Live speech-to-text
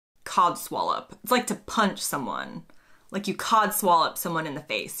codswallop. It's like to punch someone. Like you codswallop someone in the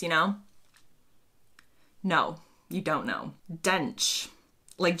face, you know? No, you don't know. Dench.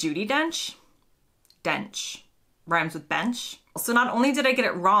 Like Judi Dench? Dench. Rhymes with bench. So not only did I get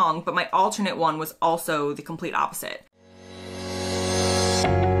it wrong, but my alternate one was also the complete opposite.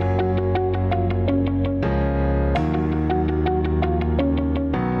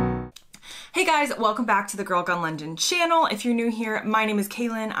 Hey guys, welcome back to the Girl Gone London channel. If you're new here, my name is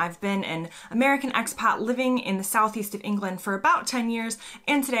Kaylin. I've been an American expat living in the southeast of England for about 10 years,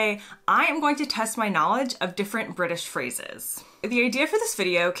 and today I am going to test my knowledge of different British phrases. The idea for this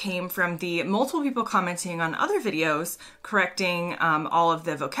video came from the multiple people commenting on other videos, correcting all of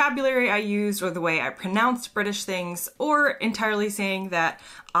the vocabulary I used or the way I pronounced British things, or entirely saying that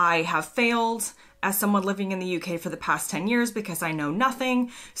I have failed as someone living in the UK for the past 10 years because I know nothing.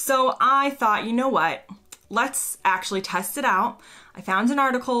 So I thought, you know what, let's actually test it out. I found an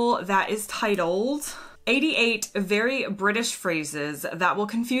article that is titled 88 Very British Phrases That Will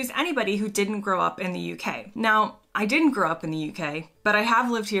Confuse Anybody Who Didn't Grow Up in the UK. Now, I didn't grow up in the UK, but I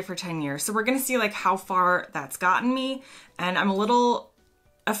have lived here for 10 years. So we're gonna see like how far that's gotten me. And I'm a little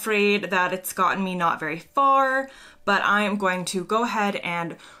afraid that it's gotten me not very far, but I am going to go ahead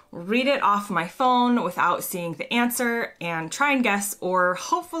and read it off my phone without seeing the answer and try and guess, or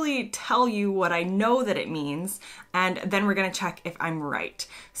hopefully tell you what I know that it means, and then we're gonna check if I'm right.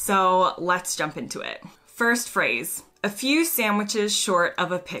 So let's jump into it. First phrase, a few sandwiches short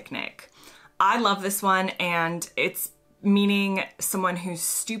of a picnic. I love this one, and it's meaning someone who's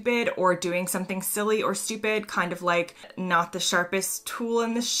stupid or doing something silly or stupid, kind of like not the sharpest tool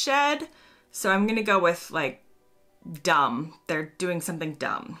in the shed. So I'm gonna go with like dumb. They're doing something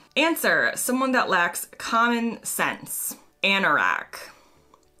dumb. Answer, someone that lacks common sense. Anorak.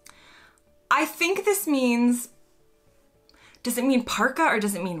 I think this means, does it mean parka or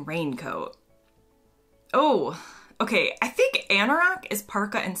does it mean raincoat? Oh, okay. I think anorak is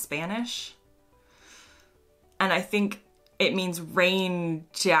parka in Spanish. And I think it means rain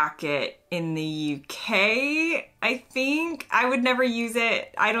jacket in the UK, I think. I would never use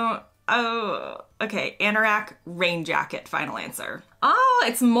it. Oh, okay, anorak, rain jacket, final answer. Oh,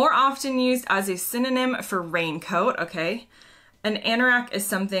 it's more often used as a synonym for raincoat, okay. An anorak is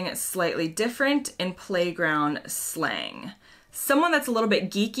something slightly different in playground slang. Someone that's a little bit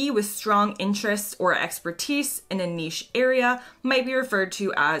geeky with strong interests or expertise in a niche area might be referred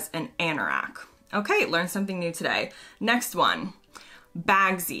to as an anorak. Okay, learned something new today. Next one,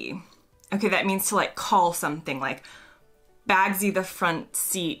 bagsy. Okay, that means to like call something like bagsy the front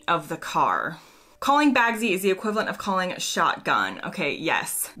seat of the car. Calling bagsy is the equivalent of calling shotgun. Okay,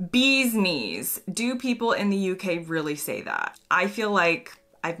 yes. Bee's knees. Do people in the UK really say that? I feel like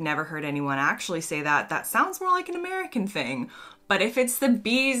I've never heard anyone actually say that. That sounds more like an American thing. But if it's the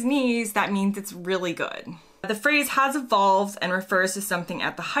bee's knees, that means it's really good. The phrase has evolved and refers to something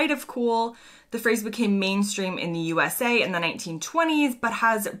at the height of cool. The phrase became mainstream in the USA in the 1920s, but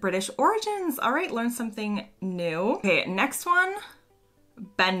has British origins. All right, learn something new. Okay, next one,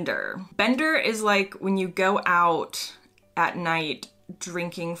 bender. Bender is like when you go out at night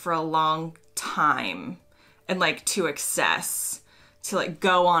drinking for a long time and like to excess, to like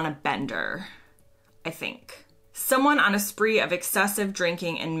go on a bender, I think. Someone on a spree of excessive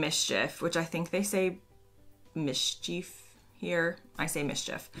drinking and mischief, which I think they say mischief here, I say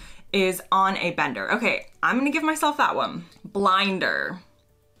mischief, is on a bender. Okay, I'm gonna give myself that one. Blinder.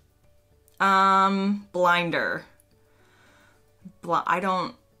 Blinder.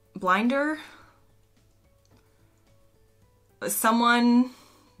 Blinder? Someone,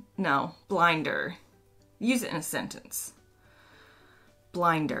 no, blinder. Use it in a sentence.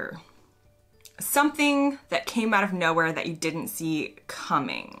 Blinder. Something that came out of nowhere that you didn't see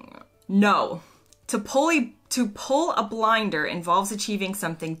coming. No. To pull a blinder involves achieving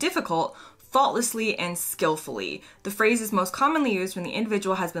something difficult faultlessly and skillfully. The phrase is most commonly used when the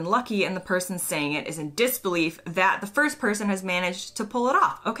individual has been lucky and the person saying it is in disbelief that the first person has managed to pull it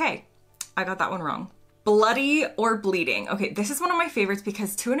off. Okay, I got that one wrong. Bloody or bleeding. Okay, this is one of my favorites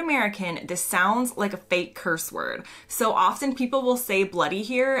because to an American, this sounds like a fake curse word. So often people will say bloody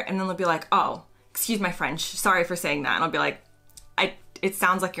here and then they'll be like, oh, excuse my French, sorry for saying that. And I'll be like, it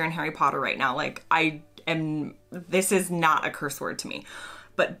sounds like you're in Harry Potter right now. Like this is not a curse word to me.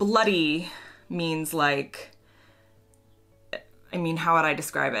 But bloody means like, I mean, how would I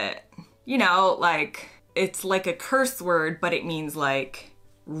describe it? You know, like it's like a curse word, but it means like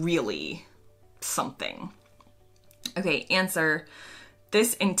really something. Okay, answer.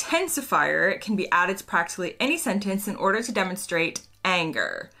 This intensifier can be added to practically any sentence in order to demonstrate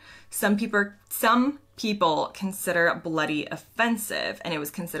anger. Some people consider bloody offensive, and it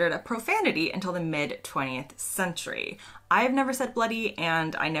was considered a profanity until the mid 20th century. I have never said bloody,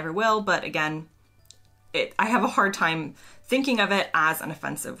 and I never will, but again, I have a hard time thinking of it as an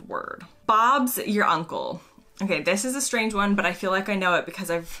offensive word. Bob's your uncle. Okay, this is a strange one, but I feel like I know it because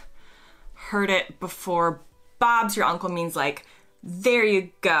I've heard it before. Bob's your uncle means like, there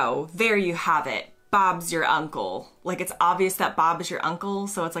you go, there you have it. Bob's your uncle. Like, it's obvious that Bob is your uncle,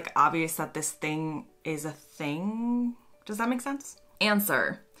 so it's like obvious that this thing is a thing. Does that make sense?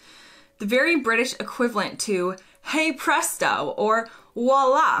 Answer. The very British equivalent to hey presto or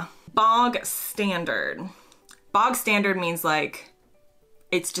voila. Bog standard. Bog standard means like,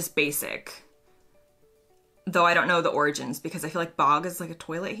 it's just basic. Though I don't know the origins because I feel like bog is like a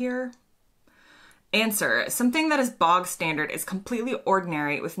toilet here. Answer. Something that is bog standard is completely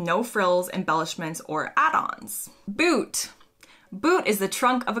ordinary with no frills, embellishments, or add-ons. Boot. Boot is the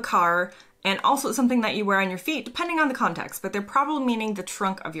trunk of a car and also something that you wear on your feet depending on the context, but they're probably meaning the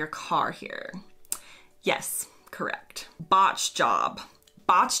trunk of your car here. Yes, correct. Botch job.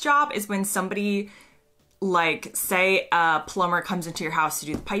 Botch job is when somebody, like, say a plumber comes into your house to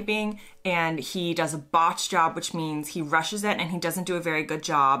do the piping and he does a botch job, which means he rushes it and he doesn't do a very good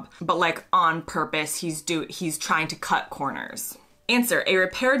job, but like on purpose, he's trying to cut corners. Answer. A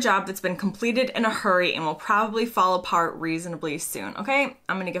repair job that's been completed in a hurry and will probably fall apart reasonably soon. Okay,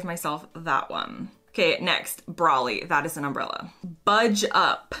 I'm gonna give myself that one. Okay, next, brawly. That is an umbrella. Budge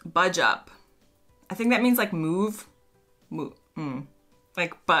up. Budge up. I think that means like move.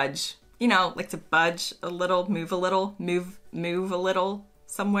 Like budge. You know, like to budge a little, move a little, move a little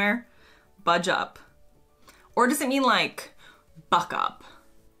somewhere. Budge up. Or does it mean like buck up?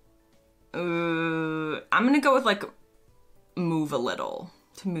 I'm gonna go with like move a little.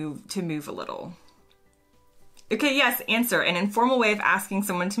 To move a little. Okay, yes, answer. An informal way of asking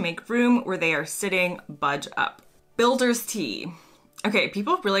someone to make room where they are sitting. Budge up. Builder's tea. Okay,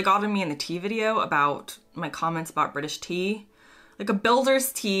 people really got on me in the tea video about my comments about British tea. Like a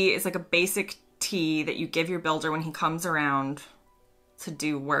builder's tea is like a basic tea that you give your builder when he comes around to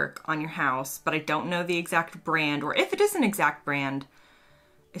do work on your house, but I don't know the exact brand, or if it is an exact brand,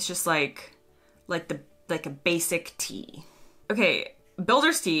 it's just like a basic tea. Okay,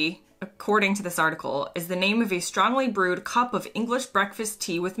 builder's tea, according to this article, is the name of a strongly brewed cup of English breakfast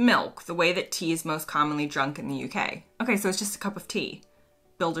tea with milk, the way that tea is most commonly drunk in the UK. Okay, so it's just a cup of tea.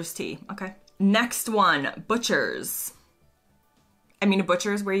 Builder's tea, okay. Next one, butchers. I mean, a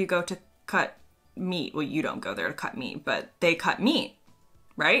butcher is where you go to cut meat. Well, you don't go there to cut meat, but they cut meat,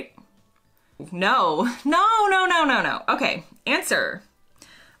 right? No. Okay, answer.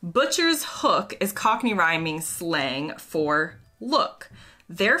 Butcher's hook is Cockney rhyming slang for look.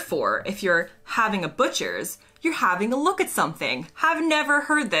 Therefore, if you're having a butcher's, you're having a look at something. Have never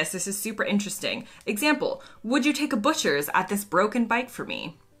heard this. This is super interesting. Example, would you take a butcher's at this broken bike for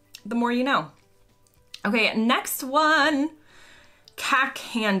me? The more you know. Okay, next one.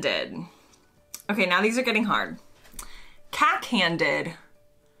 Cack-handed. Okay, now these are getting hard. Cack-handed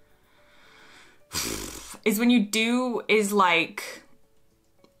is when like,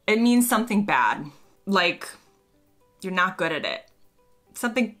 it means something bad. Like, you're not good at it.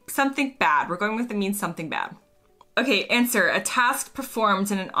 Something bad. We're going with it means something bad. Okay, answer. A task performed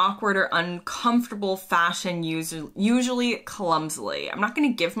in an awkward or uncomfortable fashion, usually clumsily. I'm not going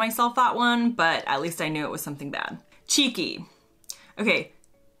to give myself that one, but at least I knew it was something bad. Cheeky. Okay,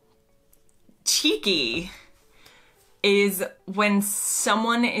 cheeky is when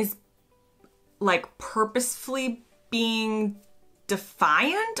someone is like purposefully being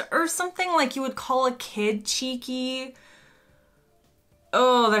defiant or something. Like you would call a kid cheeky.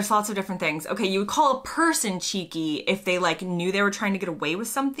 Oh, there's lots of different things. Okay, you would call a person cheeky if they like knew they were trying to get away with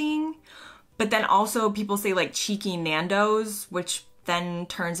something. But then also people say like cheeky Nando's, which then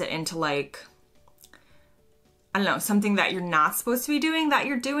turns it into like, I don't know, something that you're not supposed to be doing that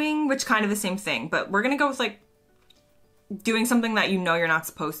you're doing, which kind of the same thing. But we're gonna go with like doing something that you know you're not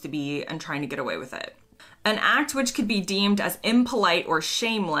supposed to be and trying to get away with it. An act which could be deemed as impolite or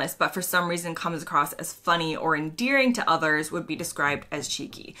shameless, but for some reason comes across as funny or endearing to others would be described as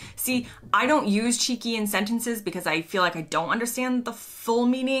cheeky. See, I don't use cheeky in sentences because I feel like I don't understand the full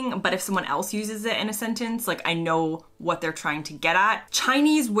meaning, but if someone else uses it in a sentence, like I know what they're trying to get at.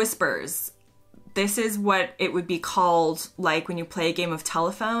 Chinese whispers. This is what it would be called like when you play a game of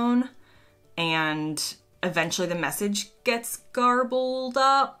telephone and eventually the message gets garbled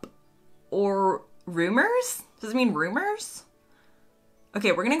up. Or rumors? Does it mean rumors?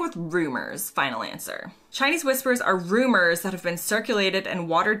 Okay, we're gonna go with rumors, final answer. Chinese whispers are rumors that have been circulated and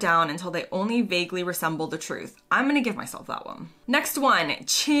watered down until they only vaguely resemble the truth. I'm gonna give myself that one. Next one,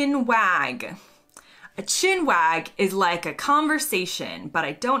 chin wag. A chin wag is like a conversation, but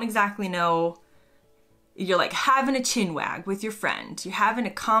I don't exactly know. You're like having a chin wag with your friend. You're having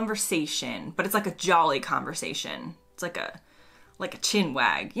a conversation, but it's like a jolly conversation. It's like a chin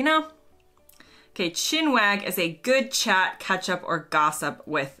wag, you know? Okay, chin wag is a good chat, catch up, or gossip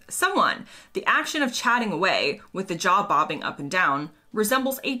with someone. The action of chatting away with the jaw bobbing up and down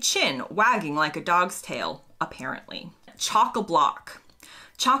resembles a chin wagging like a dog's tail, apparently. Chock-a-block.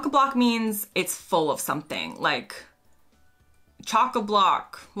 Chock-a-block means it's full of something, like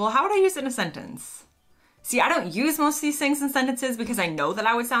chock-a-block. Well, how would I use it in a sentence? See, I don't use most of these things in sentences because I know that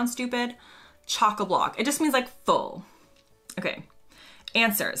I would sound stupid. Chock-a-block. It just means like full. Okay.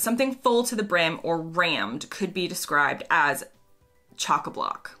 Answer. Something full to the brim or rammed could be described as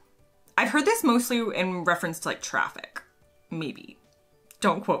chock-a-block. I've heard this mostly in reference to like traffic. Maybe.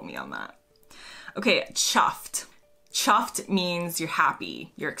 Don't quote me on that. Okay, chuffed. Chuffed means you're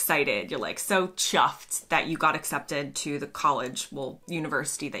happy, you're excited, you're like so chuffed that you got accepted to the college, well,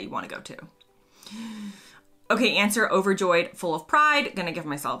 university that you want to go to. Okay, answer. Overjoyed, full of pride. Gonna give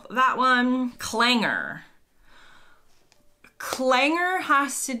myself that one. Clangor. Clangor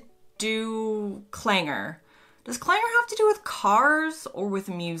has to do clangor. Does clangor have to do with cars or with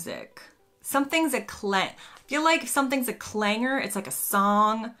music? Something's a clang. I feel like if something's a clangor, it's like a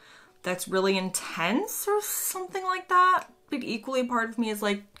song that's really intense or something like that. But equally part of me is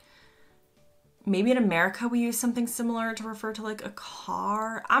like, maybe in America we use something similar to refer to like a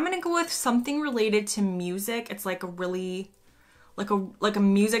car. I'm gonna go with something related to music. It's like a really, like a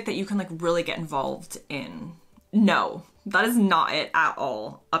music that you can like really get involved in. No, that is not it at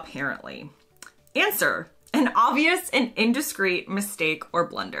all, apparently. Answer. An obvious and indiscreet mistake or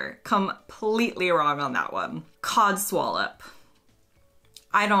blunder. Completely wrong on that one. Codswallop.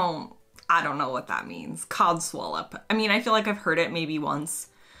 I don't know what that means. Codswallop. I mean, I feel like I've heard it maybe once.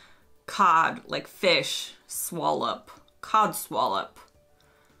 Cod, like fish, swallop. Codswallop.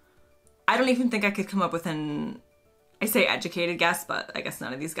 I don't even think I could come up with I say educated guess, but I guess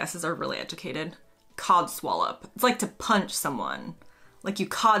none of these guesses are really educated. Codswallop. It's like to punch someone. Like you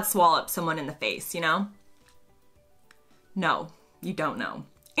codswallop someone in the face, you know? No, you don't know.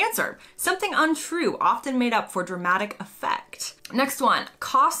 Answer. Something untrue, often made up for dramatic effect. Next one.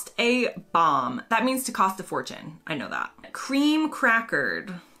 Cost a bomb. That means to cost a fortune. I know that. Cream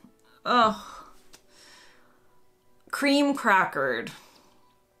crackered. Ugh. Cream crackered.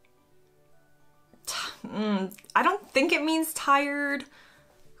 I don't think it means tired.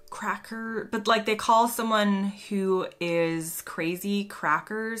 Cracker, but like they call someone who is crazy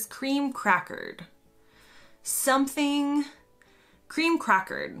crackers. Cream crackered. Something cream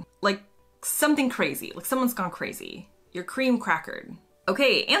crackered. Like something crazy. Like someone's gone crazy. You're cream crackered.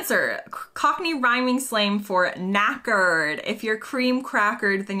 Okay, answer. Cockney rhyming slang for knackered. If you're cream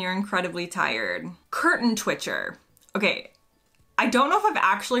crackered, then you're incredibly tired. Curtain twitcher. Okay, I don't know if I've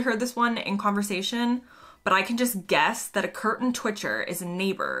actually heard this one in conversation, but I can just guess that a curtain twitcher is a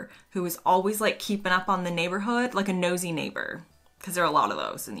neighbor who is always like keeping up on the neighborhood, like a nosy neighbor, because there are a lot of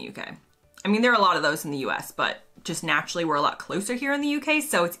those in the UK. I mean, there are a lot of those in the US, but just naturally we're a lot closer here in the UK,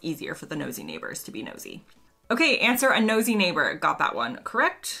 so it's easier for the nosy neighbors to be nosy. Okay, answer. A nosy neighbor. Got that one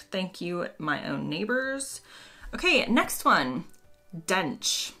correct. Thank you, my own neighbors. Okay, next one.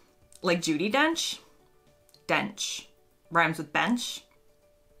 Dench. Like Judi Dench? Dench. Rhymes with bench.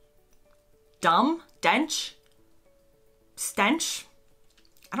 Dumb? Dench? Stench?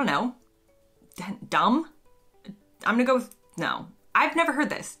 I don't know. Dumb? I'm gonna go with, no. I've never heard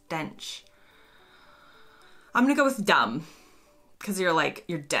this. Dench. I'm gonna go with dumb. Because you're like,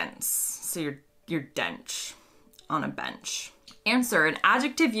 you're dense. So you're dench on a bench. Answer. An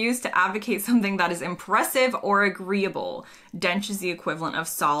adjective used to advocate something that is impressive or agreeable. Dench is the equivalent of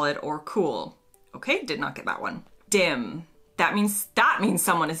solid or cool. Okay, did not get that one. Dim. That means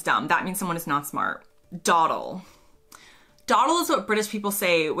someone is dumb. That means someone is not smart. Dawdle. Dawdle is what British people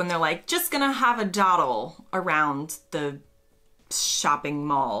say when they're like, just gonna have a dawdle around the shopping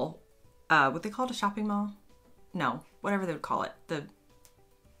mall. What they call it, a shopping mall? No, whatever they would call it.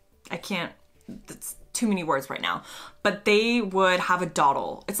 That's too many words right now. But they would have a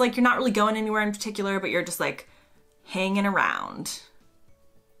dawdle. It's like you're not really going anywhere in particular, but you're just like hanging around.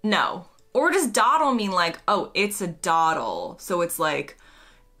 No. Or does dawdle mean like, oh, it's a dawdle. So it's like,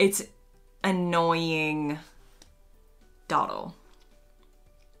 it's annoying dawdle.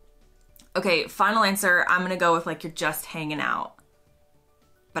 Okay, final answer. I'm gonna go with like, you're just hanging out.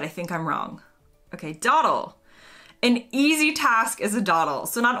 But I think I'm wrong. Okay, dawdle. An easy task is a dawdle.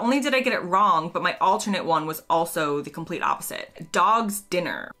 So not only did I get it wrong, but my alternate one was also the complete opposite. Dog's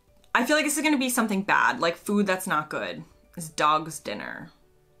dinner. I feel like this is gonna be something bad, like food that's not good. Is dog's dinner.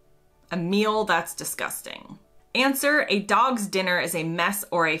 A meal that's disgusting. Answer, a dog's dinner is a mess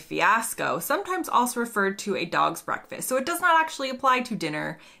or a fiasco, sometimes also referred to a dog's breakfast. So it does not actually apply to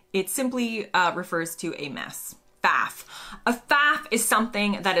dinner. It simply refers to a mess. Faff. A faff is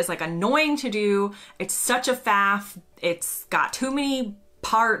something that is like annoying to do. It's such a faff. It's got too many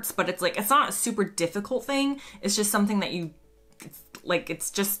parts, but it's like, it's not a super difficult thing. It's just something that it's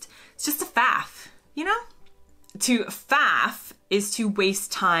just a faff, you know? To faff is to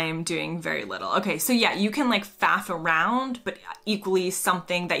waste time doing very little. Okay, so yeah, you can like faff around, but equally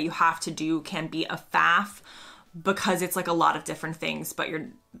something that you have to do can be a faff because it's like a lot of different things, but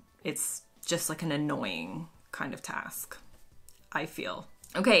it's just like an annoying kind of task, I feel.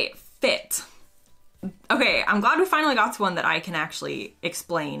 Okay, fit. Okay, I'm glad we finally got to one that I can actually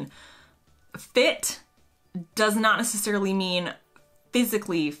explain. Fit does not necessarily mean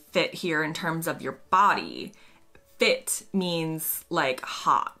physically fit here in terms of your body. Fit means like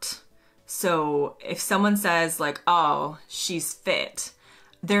hot. So if someone says like, oh, she's fit,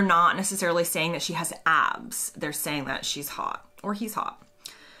 they're not necessarily saying that she has abs. They're saying that she's hot or he's hot.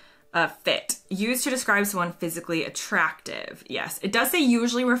 Fit, used to describe someone physically attractive. Yes, it does say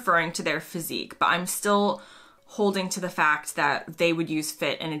usually referring to their physique, but I'm still holding to the fact that they would use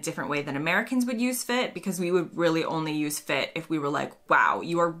fit in a different way than Americans would use fit, because we would really only use fit if we were like, wow,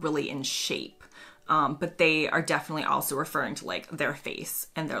 you are really in shape. But they are definitely also referring to like their face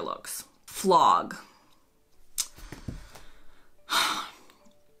and their looks. Flog.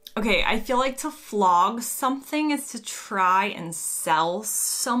 Okay, I feel like to flog something is to try and sell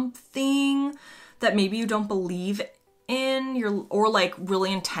something that maybe you don't believe in, or like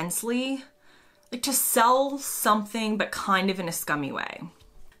really intensely. Like to sell something, but kind of in a scummy way.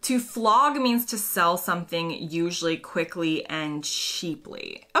 To flog means to sell something usually quickly and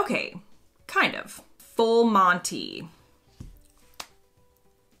cheaply. Okay, kind of. Full Monty.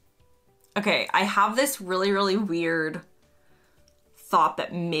 Okay, I have this really, really weird thought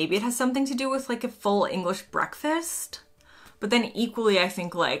that maybe it has something to do with like a full English breakfast, but then equally I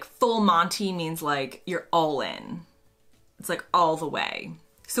think like full Monty means like you're all in. It's like all the way.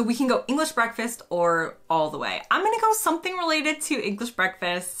 So we can go English breakfast or all the way. I'm gonna go something related to English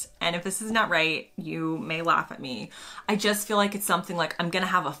breakfast, and if this is not right, you may laugh at me. I just feel like it's something like I'm gonna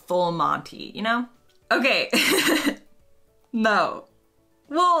have a full Monty, you know? Okay. No.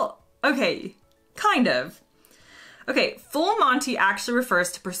 Well, okay, kind of. Okay, full Monty actually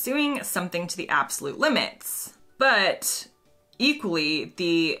refers to pursuing something to the absolute limits, but equally,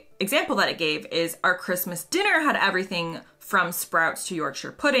 the example that it gave is our Christmas dinner had everything from sprouts to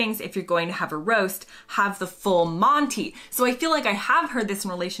Yorkshire puddings. If you're going to have a roast, have the full Monty. So I feel like I have heard this in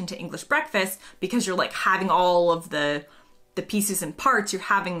relation to English breakfast because you're like having all of the pieces and parts, you're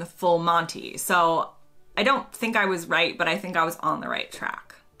having the full Monty. So I don't think I was right, but I think I was on the right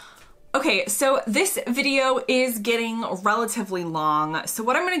track. Okay, so this video is getting relatively long. So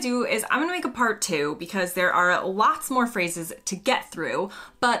what I'm gonna do is I'm gonna make a part 2 because there are lots more phrases to get through.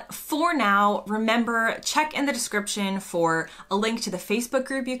 But for now, remember, check in the description for a link to the Facebook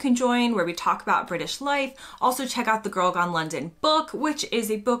group you can join where we talk about British life. Also check out the Girl Gone London book, which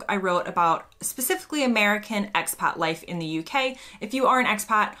is a book I wrote about specifically American expat life in the UK. If you are an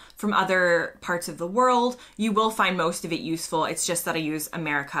expat from other parts of the world, you will find most of it useful. It's just that I use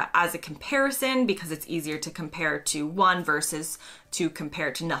America as a comparison because it's easier to compare to one versus to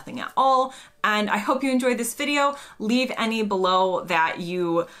compare to nothing at all. And I hope you enjoyed this video. Leave any below that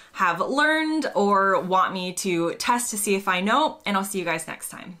you have learned or want me to test to see if I know, and I'll see you guys next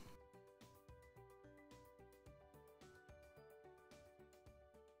time.